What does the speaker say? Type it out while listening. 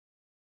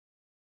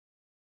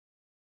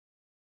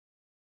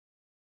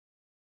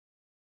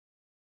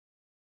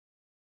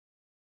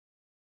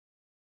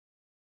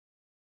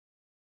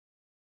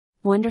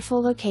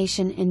Wonderful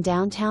location in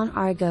downtown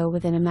Arago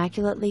with an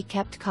immaculately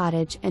kept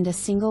cottage and a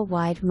single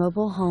wide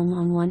mobile home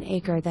on 1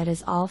 acre that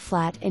is all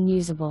flat and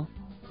usable.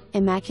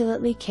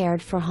 Immaculately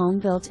cared for home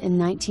built in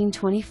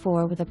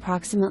 1924 with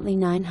approximately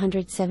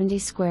 970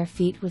 square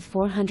feet with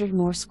 400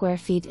 more square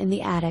feet in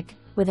the attic,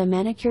 with a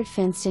manicured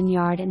fenced-in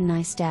yard and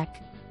nice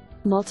deck.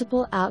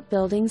 Multiple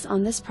outbuildings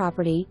on this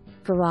property: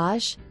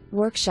 garage,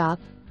 workshop,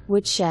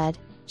 woodshed,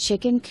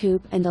 chicken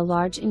coop and a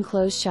large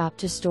enclosed shop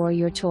to store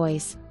your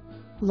toys.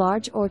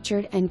 Large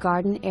orchard and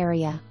garden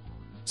area.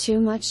 Too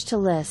much to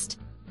list.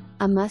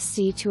 A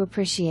must-see to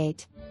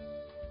appreciate.